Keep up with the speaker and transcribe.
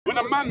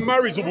When a man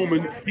marries a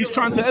woman, he's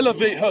trying to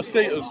elevate her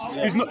status.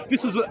 He's not.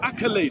 This is an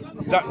accolade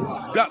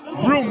that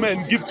real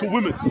men give to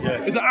women.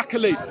 It's an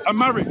accolade. A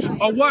marriage,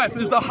 a wife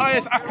is the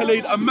highest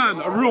accolade a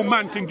real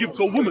man can give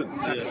to a woman.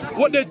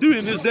 What they're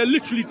doing is they're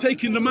literally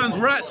taking the man's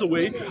rights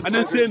away and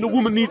then saying the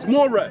woman needs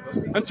more rights.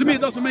 And to me,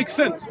 it doesn't make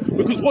sense,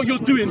 because what you're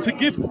doing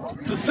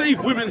to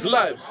save women's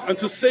lives and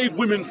to save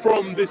women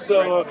from this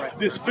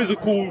this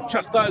physical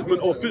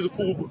chastisement or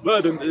physical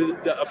burden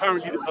that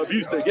apparently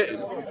abuse they're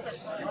getting.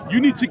 You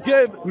need to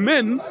give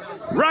men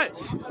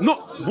rights,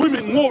 not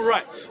women more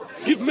rights.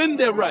 Give men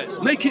their rights.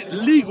 Make it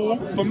legal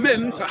for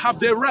men to have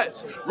their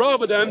rights,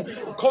 rather than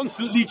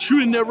constantly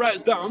chewing their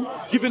rights down,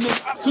 giving them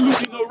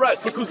absolutely no rights.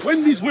 Because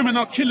when these women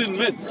are killing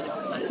men,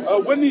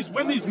 when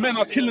these men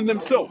are killing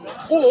themselves,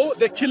 or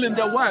they're killing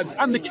their wives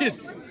and the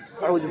kids,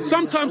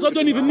 sometimes I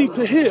don't even need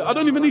to hear, I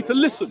don't even need to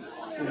listen.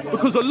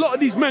 Because a lot of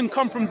these men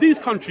come from these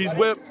countries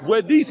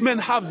where these men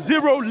have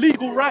zero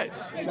legal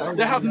rights.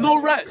 They have no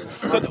rights.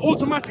 So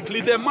automatically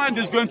their mind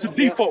is going to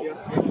default.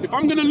 If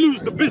I'm going to lose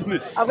the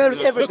business,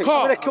 the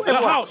car, the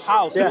house,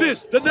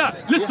 this,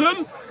 that.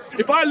 Listen,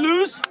 if I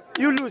lose,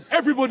 you lose.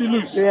 Everybody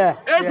loses.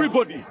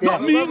 Everybody.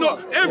 Not me,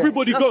 not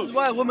everybody goes.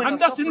 And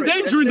that's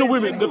endangering the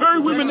women, the very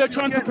women they're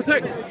trying to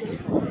protect.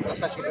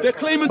 They're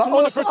claiming to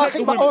want to protect the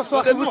women. But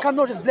also, we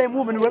cannot just blame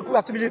women, we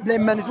have to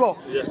blame men as well.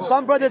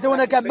 Some brothers, they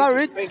want to get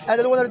married and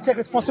they don't want to take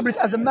responsibility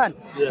as a man.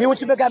 He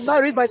wants to get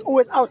married, but he's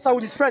always outside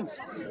with his friends.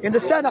 You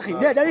understand,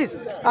 Akhi? Yeah, there is.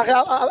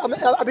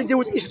 I've been dealing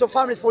with issues of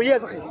families for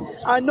years, Akhi.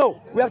 I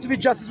know, we have to be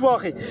just as well,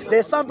 Akhi.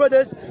 There's some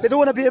brothers, they don't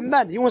want to be a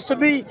man. He wants to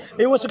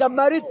get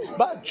married,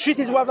 but treat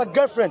his wife like a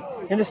girlfriend.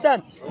 You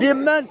understand? Be a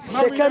man,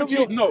 take care of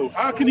you. No,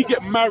 how can he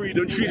get married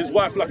and treat his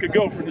wife like a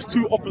girlfriend? It's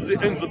two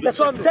opposite ends of the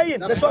spectrum.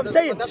 That's what I'm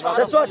saying.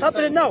 That's what's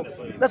happening now.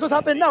 That's what's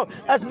happening now.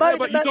 As married,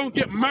 but you don't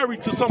get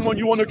married to someone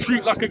you want to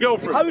treat like a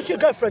girlfriend. How is your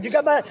girlfriend? You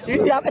get married,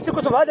 you have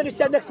etiquette of her, then you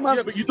see her next month.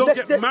 Yeah, but you don't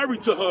get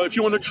married to her if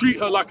you want to treat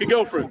her like a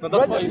girlfriend. That's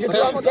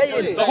what I'm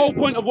saying. The whole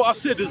point of what I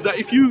said is that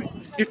if you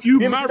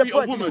marry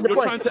a woman,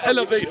 you're trying to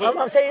elevate her.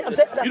 I'm saying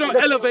you don't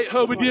elevate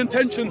her with the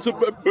intention to.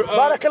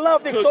 Barakallah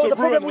fiqh. So the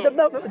problem with the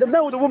man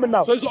with the woman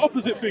now. So it's the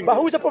opposite thing. But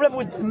who's the problem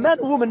with the man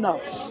or woman now?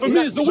 For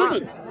me, it's the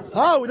woman.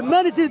 How? The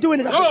man is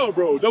doing it. No,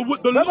 bro. The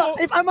law.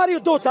 If I marry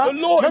your daughter, the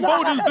law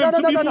emboldens them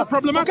to be more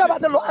problematic. Forget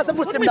about the law as a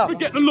Muslim now.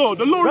 Forget the law.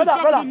 The law is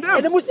governing them.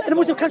 In a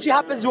Muslim country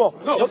happens as well.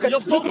 No, okay.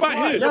 Talk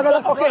about here. No,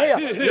 brother.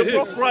 Okay, here.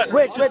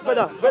 Wait,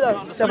 brother.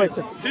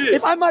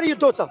 If I marry your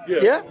daughter,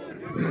 yeah?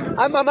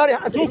 I'm married.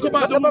 Talk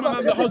about the woman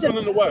and the husband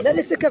and the wife.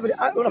 Listen carefully.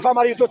 If I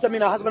marry your daughter, I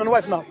mean a husband and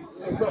wife now.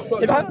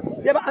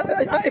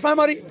 If I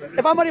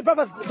marry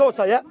brother's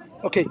daughter, yeah?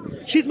 Okay,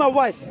 she's my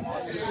wife.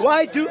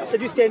 I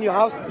said, you stay in your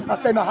house, I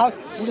stay in my house.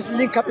 We just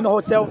link up in the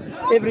hotel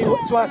every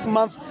twice a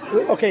month.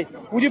 Okay,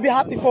 would you be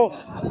happy for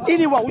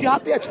anyone? Would you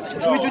happy if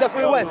we do that for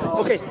your wife?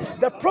 Okay,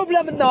 the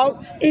problem now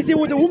is it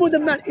with the woman, the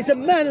man. It's a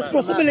man's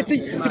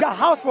responsibility to get a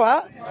house for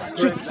her,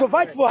 to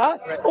provide for her,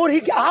 or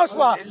he get a house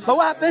for her. But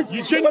what happens?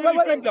 You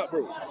genuinely think that,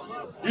 bro?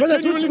 You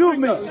genuinely do with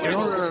me? Are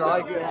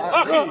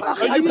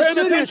you paying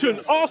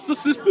attention? Ask the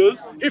sisters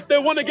if they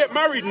want to get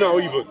married now,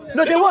 even.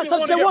 No, they want.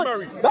 Some say want.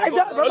 But if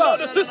that, brother,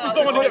 the sisters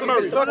don't want to get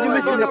married. You're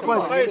missing the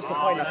point. It's the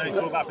point. I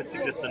talk about a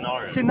particular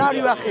scenario.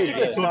 Scenario,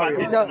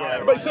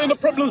 But you're saying the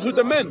problems with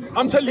the men.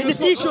 I'm telling you. In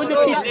this issue, in this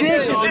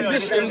situation, in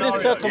this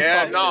circumstance.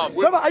 Yeah, no.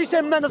 Brother, are you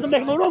saying man doesn't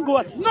make no wrong or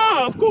what?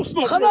 No, of course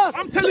not.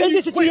 I'm telling you. In you.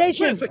 this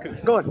situation. Wait a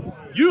second. Go on.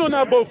 You and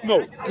I both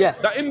know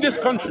that in this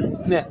country,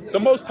 the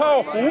most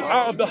powerful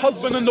out of the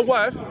husband and the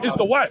wife is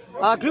the wife.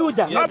 I agree with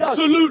that.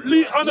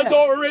 Absolutely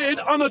unadulterated,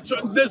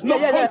 there's no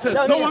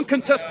contest. No one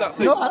contests that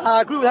thing. No,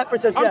 I agree with that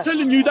percent. I'm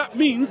telling you, that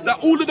means that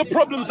all of the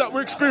problems that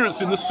we're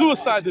experiencing, the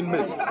suicide in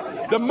men,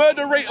 the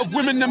murder rate of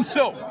women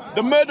themselves,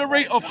 the murder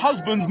rate of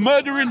husbands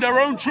murdering their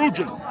own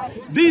children,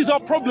 these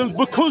are problems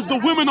because the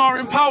women are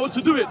empowered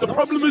to do it. The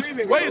problem is,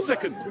 wait a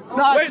second.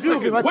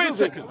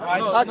 The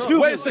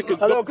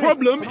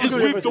problem is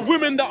with the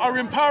women that are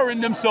empowering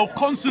themselves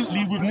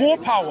constantly with more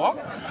power.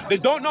 They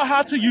don't know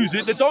how to use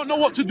it, they don't know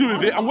what to do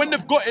with it, and when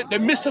they've got it, they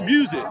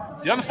misabuse it.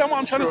 You understand what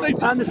I'm trying to say to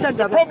you? I understand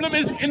that. The problem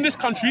is in this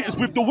country is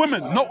with the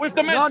women, not with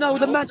the men. No,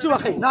 the men too,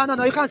 Akhi.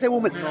 No, you can't say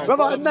woman.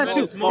 Brother, men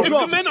too. If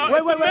the men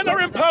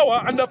are in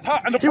power and the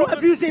he will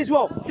abuse it as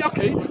well. Yeah,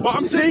 okay, but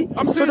I'm saying.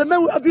 So the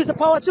men will abuse the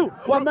power too.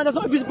 One man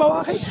doesn't abuse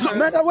power,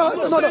 Akhi.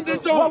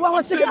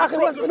 One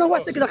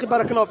second, Akhi,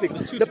 Barakallahu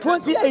Fik. The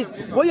point here is,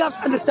 what you have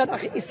to understand,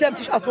 Akhi, Islam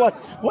teaches us what?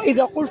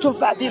 وَإِذَا قُلْتُمْ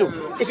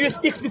فَعْدِلُوا. If you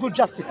speak with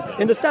justice,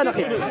 understand,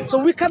 Akhi? So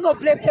we cannot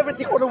blame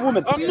everything on a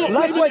woman. I'm not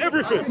blaming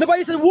everything. No, but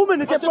you said woman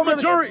is a problem.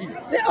 Majority.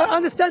 I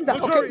understand that.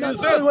 Majority Okay, is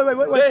there.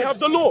 wait. They have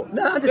the law.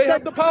 No, I understand. They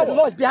have the power. The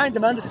law is behind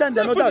them. I understand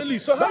that. Definitely. No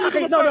doubt. So how are you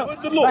going to fight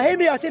with the law? But hear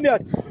me out.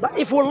 But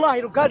if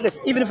wallahi, regardless,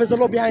 even if there's a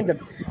law behind them,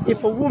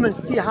 if a woman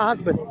see her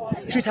husband,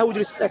 treat her with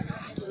respect,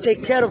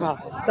 take care of her,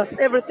 that's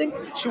everything,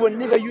 she will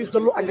never use the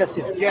law against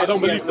him. I don't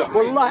believe that.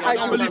 Wallahi, I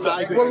don't believe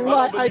that.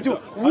 Wallahi, I do.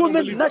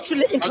 Woman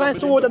naturally inclines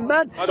toward a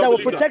man that will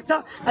protect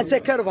her and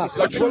take care of her.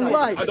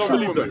 Wallahi. I don't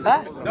believe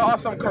that. Huh? There are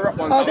some corrupt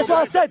ones. That's what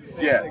I said.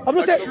 Yeah. I'm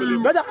not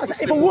saying, brother, I said,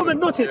 if a woman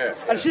notices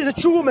and she's a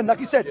true woman, like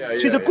you said,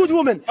 she's a good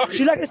woman,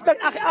 she like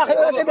respect. You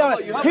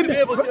have to be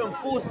able to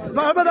enforce.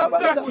 Brother,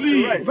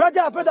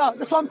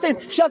 that's what I'm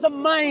saying. She has a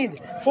mind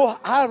for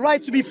her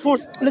right to be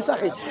forced.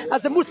 Listen,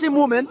 as a Muslim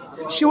woman,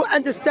 she will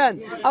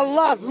understand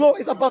Allah's law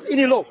is above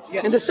any law.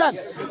 Understand?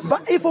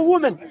 But if a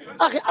woman,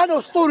 I know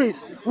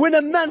stories when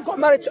a man got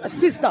married to a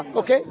sister,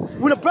 okay?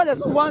 When a brother,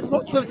 not once,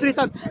 not 2 or 3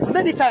 times,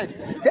 many times,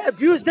 they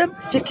abused him,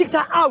 he kicked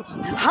her out,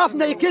 half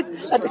naked,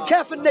 and the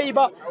careful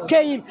neighbor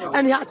came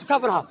and he had to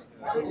cover her.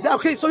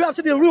 Okay, so you have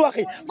to be real,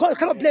 akhi.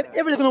 Cannot blame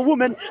everything on a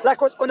woman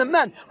like what's on a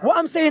man. What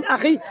I'm saying,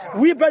 akhi,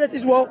 we brothers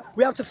as well,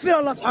 we have to fear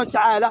Allah subhanahu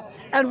wa ta'ala,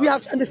 and we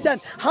have to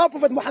understand how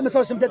Prophet Muhammad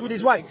sallallahu alaihi wasallam did with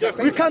his wife.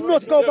 We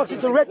cannot go back to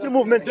the red pill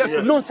movement,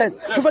 nonsense.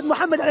 Prophet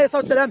Muhammad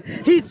sallallahu alaihi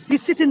wasallam,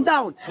 he's sitting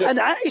down, and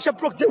Aisha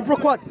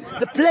broke what?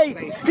 The plate.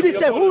 He didn't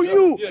say, who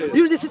you?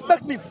 You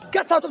disrespect me.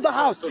 Get out of the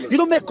house. You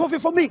don't make coffee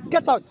for me.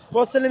 Get out.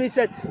 Prophet he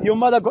said, your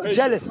mother got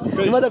jealous.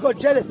 Your mother got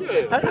jealous.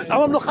 And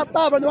Umar ibn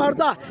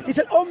Khattab, he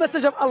said, oh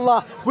message of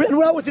Allah.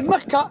 When I was in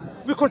Mecca,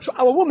 we control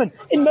our woman.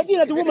 In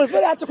Medina, the woman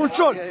very hard to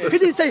control. He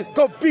didn't say,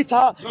 go beat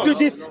her, do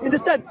this.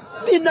 Understand?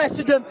 Be nice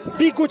to them,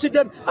 be good to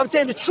them. I'm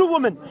saying the true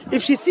woman,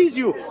 if she sees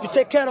you, you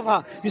take care of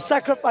her, you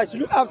sacrifice, you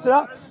look after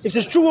her. If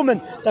she's a true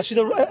woman, that she's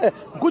a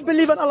good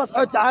believer in Allah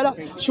subhanahu wa ta'ala,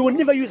 she will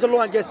never use the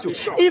law against you.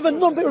 Even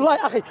non-believer,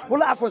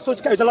 Wallah, afwan, so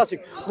to carry the last thing.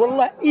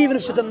 Wallah, even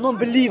if she's a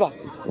non-believer,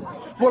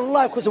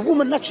 Wallah, because the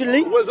woman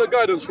naturally. Where's the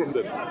guidance from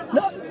them?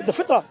 The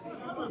fitrah.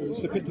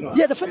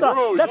 Yeah, the fitrah.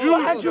 Bro, that's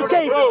what Andrew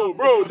Tate.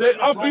 Bro,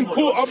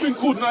 I've been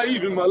called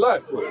naive in my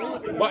life, bro.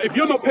 But if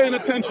you're not paying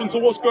attention to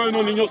what's going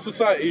on in your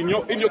society, in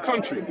your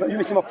country, you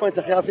missing my points.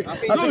 I'm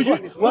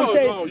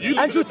saying,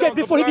 Andrew Tate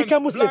before he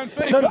became Muslim.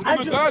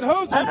 Andrew guide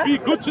her to be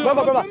good to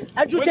brother.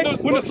 Andrew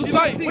Tate. When the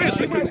society, wait a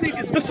second,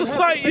 the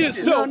society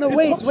itself. No,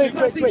 wait.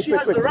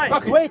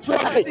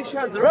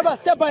 Brother,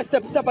 step by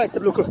step.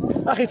 Look.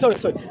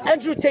 Sorry.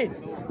 Andrew Tate,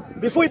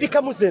 before he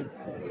became Muslim,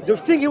 the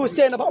thing he was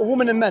saying about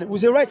women and men,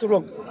 was it right or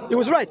wrong? It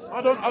was right.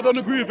 I don't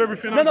agree with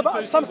everything. No,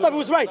 but some stuff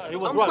was right. It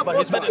was right, but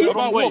he said it the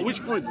wrong way. Which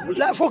point?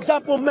 Like, for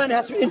example, man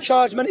has to be in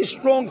charge, man is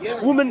strong,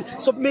 woman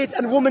submits,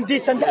 and woman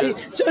this and that.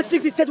 Certain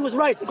things he said was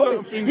right.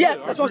 Yeah,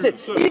 that's what I'm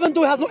saying. Even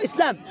though he has no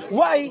Islam,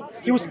 why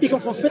he was speaking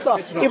from fitrah?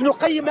 Ibn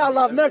Qayyim, may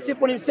Allah have mercy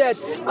upon him, said,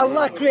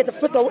 Allah created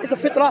fitrah. What is a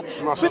fitrah?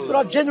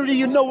 Fitrah, generally,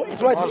 you know what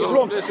is right, what is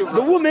wrong.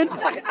 The woman,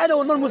 I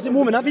know a non-Muslim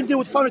woman, I've been dealing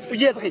with families for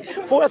years.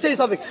 I'll tell you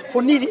something,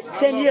 for nearly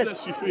 10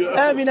 years.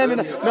 Ameen.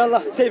 May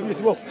Allah save me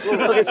as well.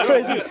 It's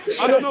crazy.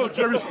 I don't know,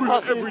 Jerry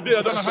Springer every day.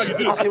 I don't know how you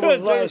do it. I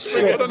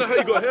don't know how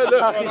you got hair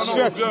left. I don't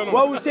know what's going on.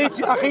 What we say to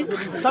you,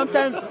 Akhi,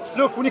 sometimes,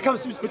 look, when it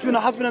comes between a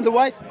husband and the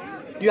wife,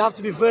 you have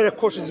to be very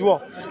cautious as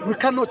well. We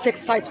cannot take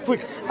sides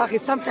quick. Akhi,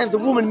 sometimes the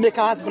woman make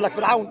her husband like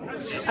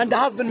Fir'aun, and the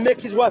husband make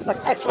his wife like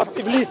ex-wife of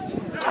Iblis.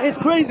 It's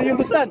crazy, you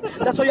understand?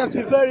 That's why you have to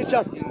be very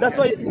just. That's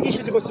why he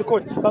should go to the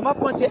court. But my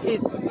point here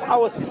is, for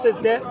our sisters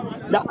there,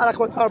 that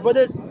our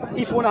brothers,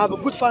 if you want to have a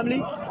good family,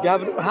 you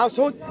have a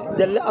household,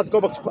 then let us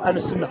go back to Quran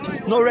and Sunnah.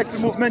 No red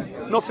movement,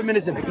 no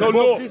feminism. No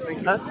law.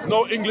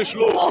 No English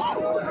law.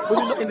 What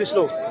do you mean English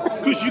law?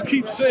 Because you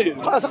keep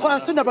saying. That's Quran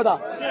and Sunnah, brother.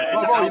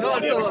 You know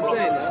what I'm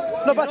saying?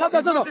 No, but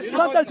sometimes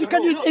sometimes you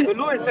can use English.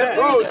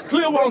 Bro, it's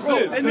clear what I'm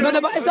saying. No,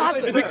 but if the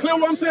husband, is it clear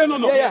what I'm saying or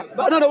not? Yeah.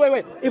 But no,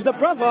 wait. If the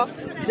brother,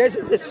 there's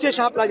a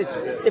situation happen like this.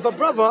 If a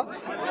brother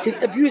is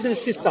abusing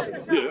his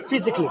sister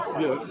physically,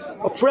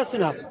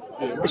 oppressing her.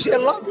 She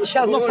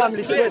has no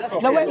family to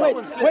wait. Now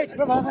wait,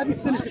 brother, have you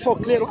finished before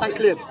clear or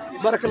unclear?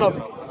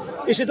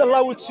 Barakallah. If she's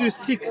allowed to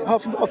seek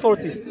help from the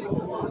authority,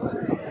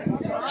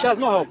 she has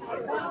no help.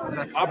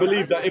 I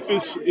believe that if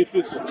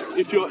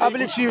you're I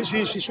believe she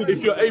should.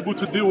 If you're able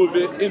to deal with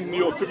it in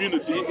your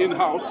community, in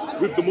house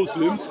with the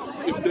Muslims,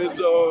 if there's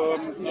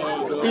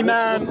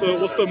Imam,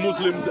 what's the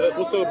Muslim,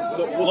 what's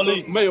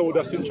the male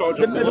that's in charge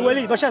of the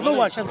wali, but she has no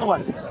one.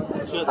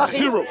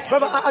 Zero.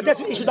 Brother, I dealt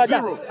with issues like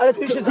that. I dealt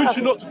with issues. Could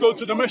you not to go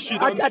to the masjid?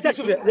 I dealt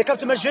with it. They come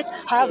to masjid.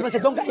 Her husband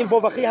said, "Don't get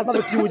involved. He has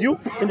nothing to do with you.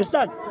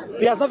 Understand?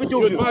 He has nothing to do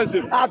with you." Advised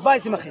him. I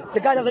advised him, akhi. The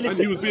guy doesn't listen.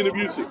 And he was being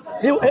abusive.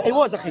 He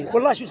was, akhi.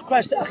 Wallah, she was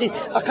crashed, akhi.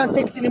 I can't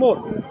take it anymore.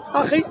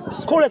 Akhi,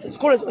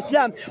 scholars of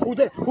Islam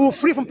who are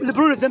free from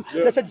liberalism,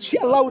 they said she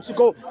allowed to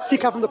go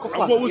seek her from the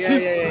kuffar. What was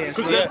his?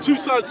 Because there's two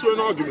sides to an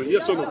argument.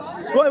 Yes or no?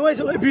 Why is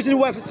it abusing your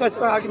wife is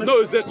an argument?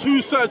 No, is there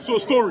two sides to a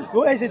story?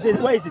 What is it?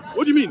 What is it?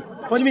 What do you mean?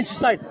 What do you mean two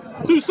sides?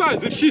 Two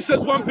sides. If she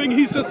says one thing,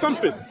 he says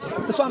something.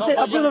 That's what I'm saying.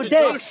 I brought them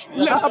there.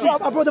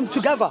 I brought them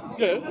together.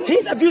 Yeah.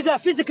 He's abusing her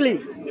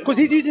physically because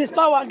he's using his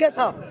power against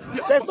her.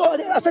 There's no.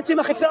 I said to him,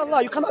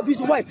 Allah, you cannot abuse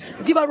your wife.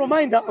 Give her a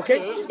reminder,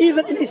 okay?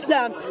 Even in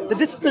Islam, the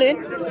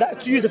discipline,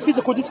 that to use a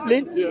physical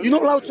discipline, you're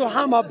not allowed to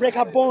hammer, break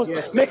her bones,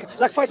 make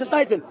like fighting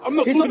Titan. I'm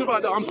not talking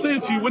about that. I'm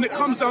saying to you, when it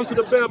comes down to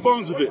the bare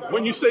bones of it,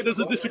 when you say there's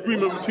a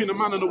disagreement between a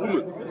man and a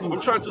woman,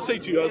 I'm trying to say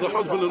to you as a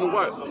husband and a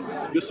wife,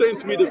 you're saying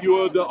to me that you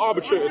are the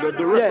arbitrator,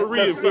 the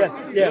referee, in fact.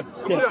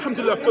 I'm saying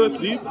alhamdulillah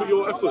firstly for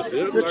your efforts.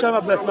 You're trying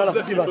my best, man.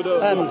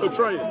 For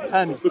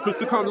trying. Because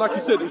to come, like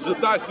you said, it's a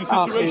dicey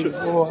situation.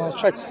 I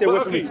try to stay away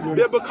from it.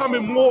 They're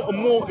becoming more and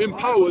more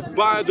empowered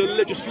by the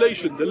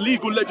legislation, the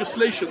legal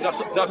legislation.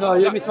 No,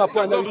 you missed my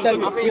point. No, you tell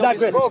me. You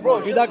digress.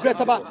 You digress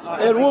about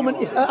a woman.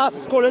 Is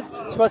asked scholars.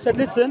 Scholars said,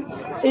 listen,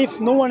 if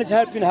no one is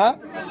helping her,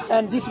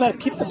 and this man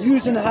keep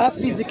abusing her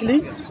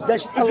physically, then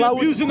she's allowed.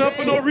 Is he abusing her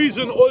for no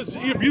reason, or is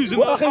he abusing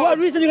her? Okay, what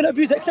reason are you going to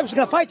abuse her? Except she's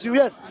going to fight you.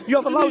 Yes, you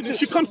have allowed to.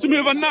 She comes to me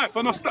with a knife,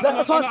 and I start.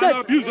 That's what I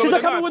said. She's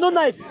not coming with no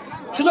knife.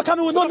 She's not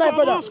coming with no knife,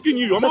 brother. I'm asking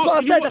you. I'm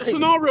asking you what the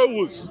scenario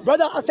was.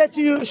 Brother, I said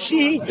to you,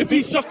 if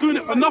he's just doing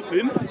it for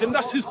nothing, then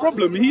that's his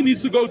problem. He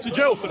needs to go to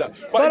jail for that.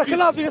 But he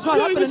needs to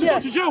go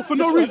to jail for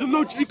no reason.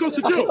 No, he goes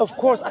to jail. Of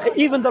course,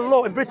 even the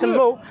law in Britain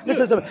law.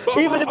 Listen,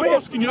 even I'm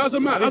asking you as a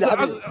man.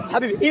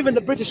 Habibi, even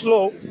the British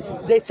law,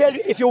 they tell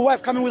you if your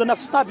wife coming with enough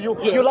to stab you,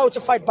 you're allowed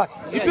to fight back.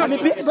 I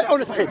mean, be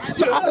honest.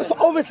 So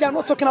obviously, I'm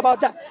not talking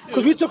about that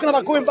because we're talking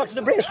about going back to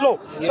the British law.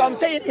 So I'm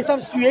saying in some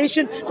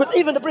situation, because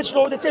even the British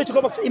law, they tell you to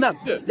go back to Imam.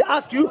 They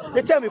ask you,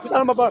 they tell me. Because I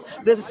remember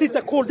there's a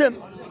sister called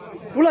them.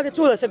 Well, they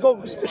told us, I said, go,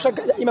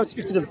 Imam to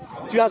speak to them,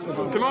 to your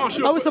husband. Can I ask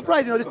you? I was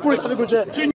surprised, this police.